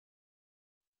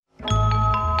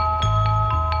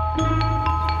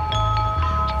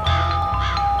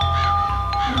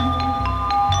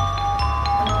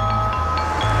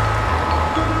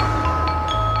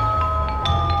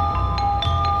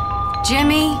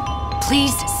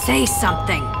please say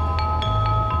something.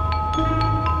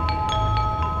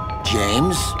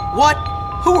 James? What?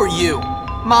 Who are you?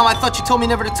 Mom, I thought you told me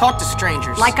never to talk to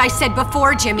strangers. Like I said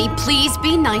before, Jimmy, please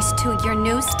be nice to your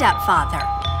new stepfather.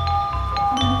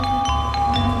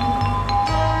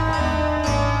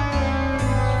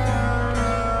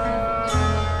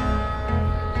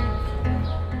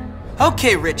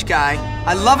 Okay, rich guy.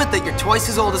 I love it that you're twice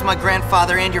as old as my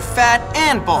grandfather and you're fat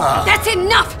and bald. That's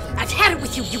enough! I've had it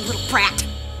with you, you little brat!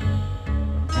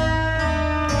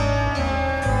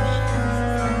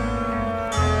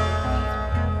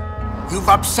 You've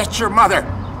upset your mother.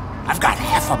 I've got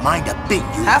half a mind to beat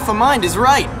you. Half a mind is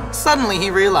right. Suddenly he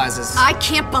realizes. I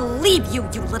can't believe you,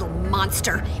 you little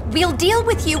monster. We'll deal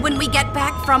with you when we get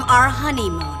back from our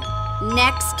honeymoon.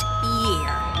 Next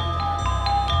year.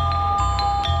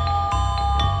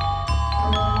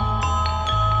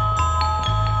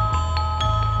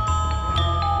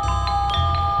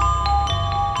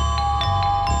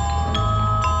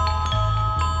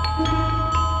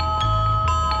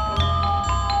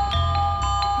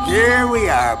 Here we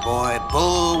are, boy.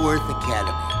 Bullworth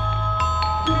Academy.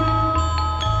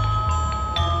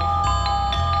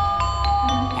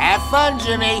 Have fun,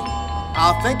 Jimmy.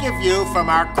 I'll think of you from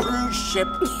our cruise ship.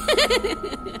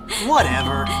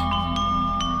 Whatever.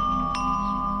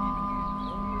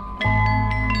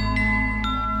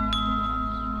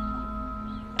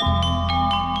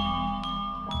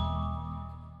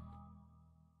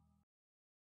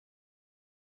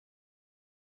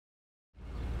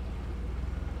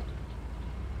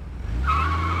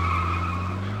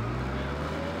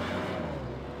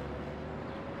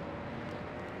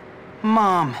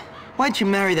 Mom, why'd you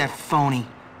marry that phony?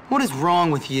 What is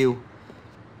wrong with you?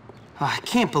 I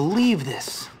can't believe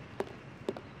this.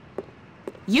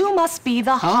 You must be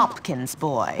the Hopkins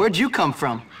boy. Where'd you come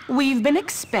from? We've been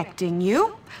expecting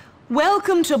you.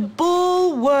 Welcome to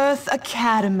Bullworth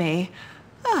Academy.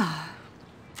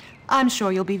 I'm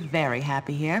sure you'll be very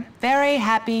happy here. Very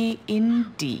happy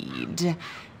indeed.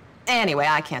 Anyway,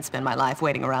 I can't spend my life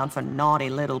waiting around for naughty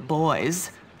little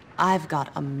boys. I've got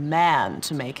a man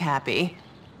to make happy.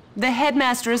 The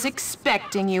headmaster is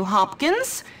expecting you,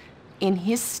 Hopkins, in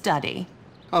his study.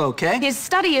 Okay. His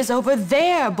study is over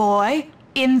there, boy,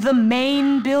 in the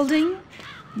main building.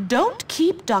 Don't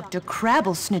keep Dr.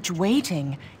 Crabblesnitch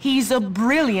waiting. He's a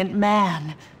brilliant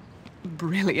man.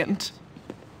 Brilliant.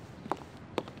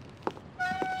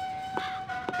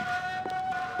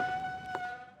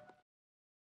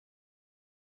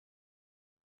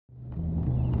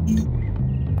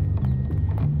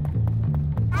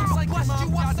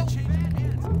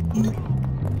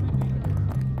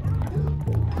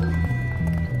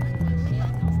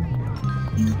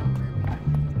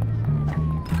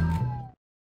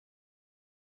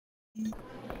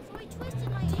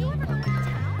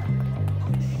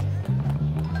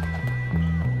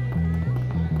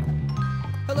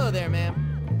 Hello there, ma'am.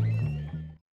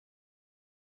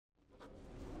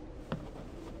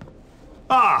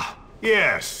 Ah,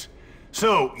 yes.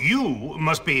 So, you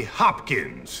must be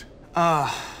Hopkins.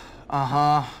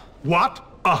 Uh-huh. What?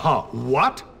 Uh-huh.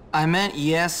 What? I meant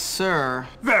yes, sir.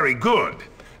 Very good.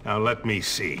 Now, let me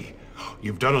see.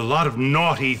 You've done a lot of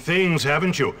naughty things,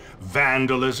 haven't you?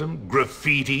 Vandalism,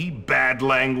 graffiti, bad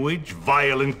language,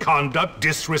 violent conduct,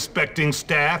 disrespecting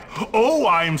staff. Oh,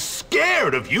 I'm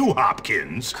scared of you,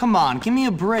 Hopkins. Come on, give me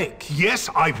a break. Yes,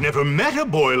 I've never met a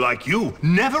boy like you.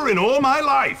 Never in all my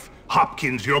life.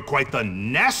 Hopkins, you're quite the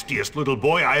nastiest little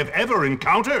boy I have ever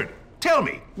encountered. Tell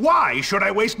me, why should I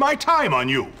waste my time on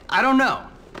you? I don't know.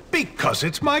 Because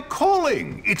it's my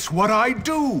calling. It's what I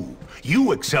do.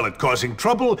 You excel at causing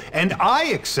trouble, and I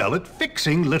excel at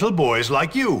fixing little boys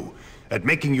like you, at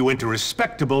making you into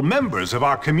respectable members of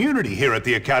our community here at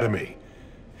the Academy.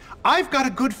 I've got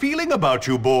a good feeling about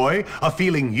you, boy. A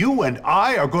feeling you and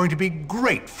I are going to be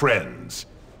great friends.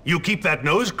 You keep that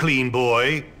nose clean,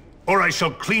 boy, or I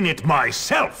shall clean it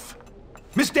myself.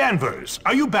 Miss Danvers,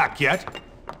 are you back yet?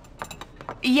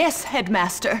 Yes,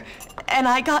 Headmaster. And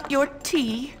I got your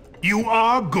tea. You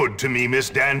are good to me,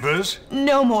 Miss Danvers.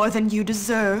 No more than you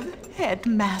deserve,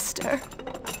 Headmaster.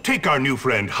 Take our new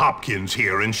friend Hopkins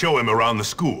here and show him around the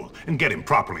school and get him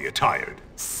properly attired.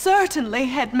 Certainly,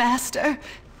 Headmaster.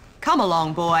 Come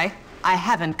along, boy. I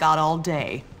haven't got all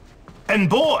day. And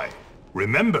boy,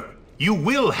 remember, you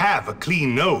will have a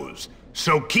clean nose,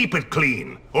 so keep it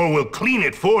clean, or we'll clean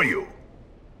it for you.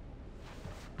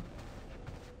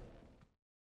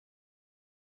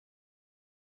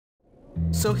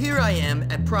 So here I am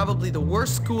at probably the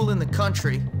worst school in the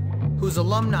country, whose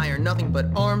alumni are nothing but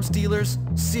arms dealers,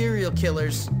 serial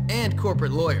killers, and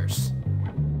corporate lawyers.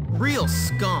 Real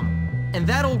scum. And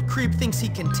that old creep thinks he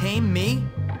can tame me?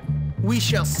 We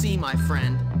shall see, my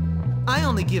friend. I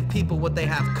only give people what they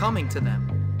have coming to them.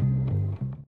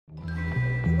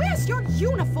 Where's your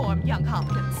uniform, young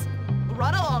Hopkins?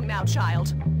 Run along now,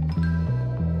 child.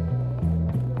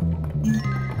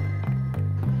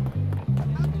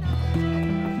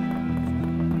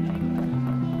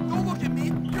 Don't look at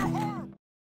me! You're horrible!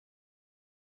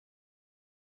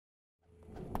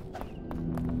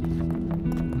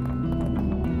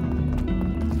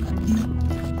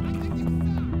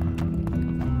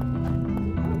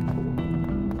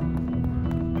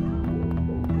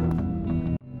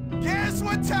 Guess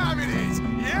what time it is?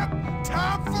 Yep,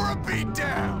 time for a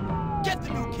beatdown. Get the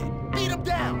new kid. Beat him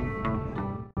down.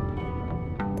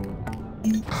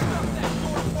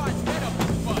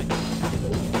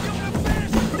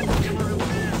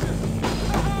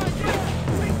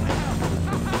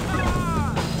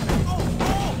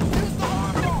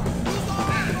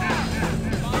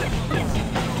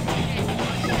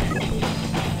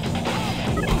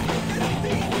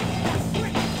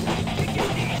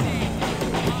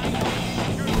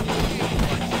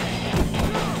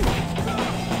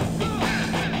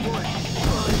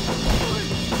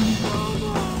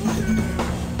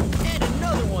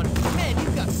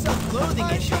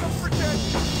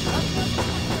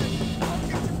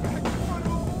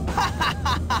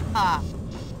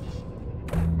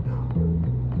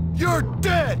 You're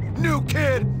dead, new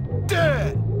kid!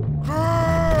 Dead!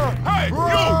 Hey,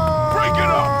 you! Break it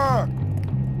up!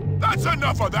 That's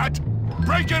enough of that!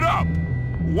 Break it up!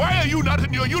 Why are you not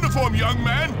in your uniform, young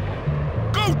man?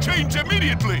 Go change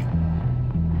immediately!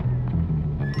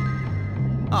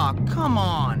 Aw, come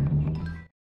on.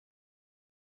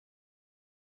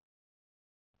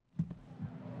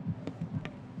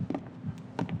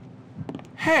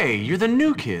 Hey, you're the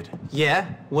new kid. Yeah?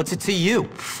 What's it to you?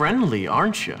 Friendly,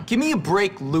 aren't you? Give me a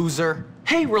break, loser.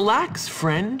 Hey, relax,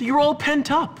 friend. You're all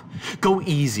pent up. Go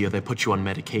easy or they put you on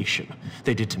medication.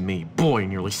 They did to me. Boy,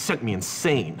 nearly sent me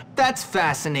insane. That's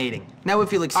fascinating. Now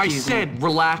if you'll I excuse me. said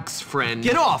relax, friend.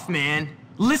 Get off, man.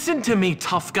 Listen to me,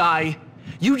 tough guy.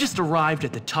 You just arrived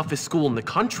at the toughest school in the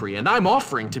country, and I'm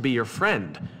offering to be your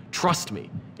friend. Trust me,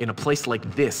 in a place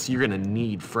like this, you're gonna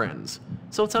need friends.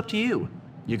 So it's up to you.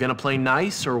 You gonna play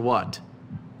nice or what?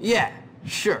 Yeah,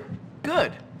 sure.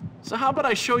 Good. So how about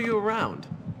I show you around?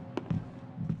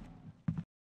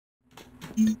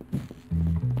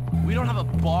 We don't have a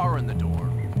bar in the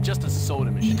dorm, just a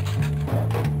soda machine.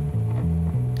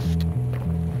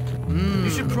 You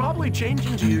should probably change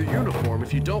into your uniform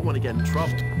if you don't want to get in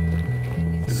trouble.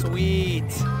 Sweet.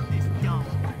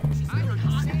 I heard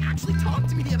Hagen actually talked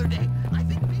to me the other day. I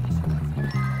think maybe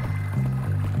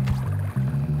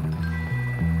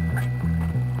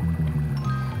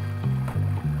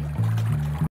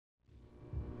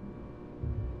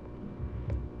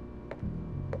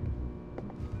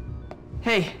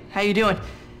Hey, how you doing?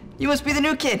 You must be the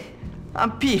new kid.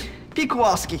 I'm Pete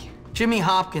Kowalski. Jimmy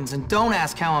Hopkins, and don't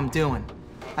ask how I'm doing.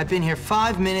 I've been here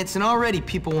 5 minutes and already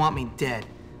people want me dead.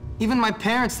 Even my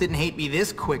parents didn't hate me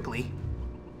this quickly.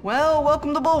 Well,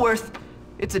 welcome to Bullworth.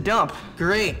 It's a dump.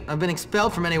 Great, I've been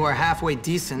expelled from anywhere halfway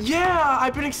decent. Yeah,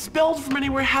 I've been expelled from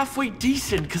anywhere halfway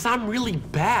decent because I'm really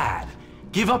bad.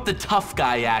 Give up the tough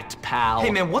guy act, pal.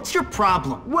 Hey man, what's your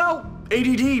problem? Well,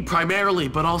 ADD primarily,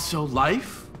 but also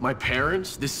life, my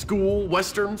parents, this school,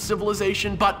 Western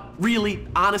civilization, but really,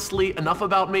 honestly, enough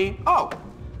about me. Oh,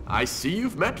 I see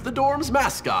you've met the dorm's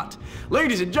mascot.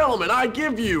 Ladies and gentlemen, I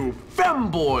give you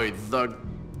Femboy, the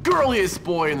girliest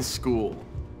boy in school.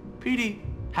 Petey,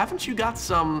 haven't you got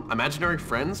some imaginary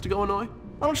friends to go annoy?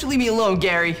 Why don't you leave me alone,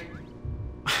 Gary?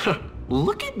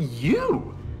 Look at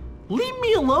you. Leave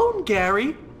me alone,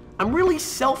 Gary. I'm really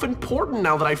self-important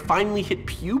now that I finally hit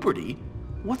puberty.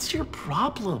 What's your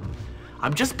problem?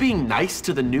 I'm just being nice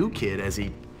to the new kid as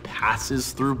he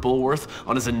passes through Bullworth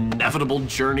on his inevitable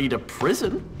journey to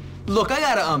prison. Look, I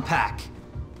gotta unpack.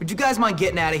 Would you guys mind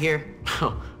getting out of here?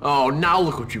 Oh, now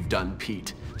look what you've done,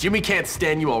 Pete. Jimmy can't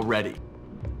stand you already.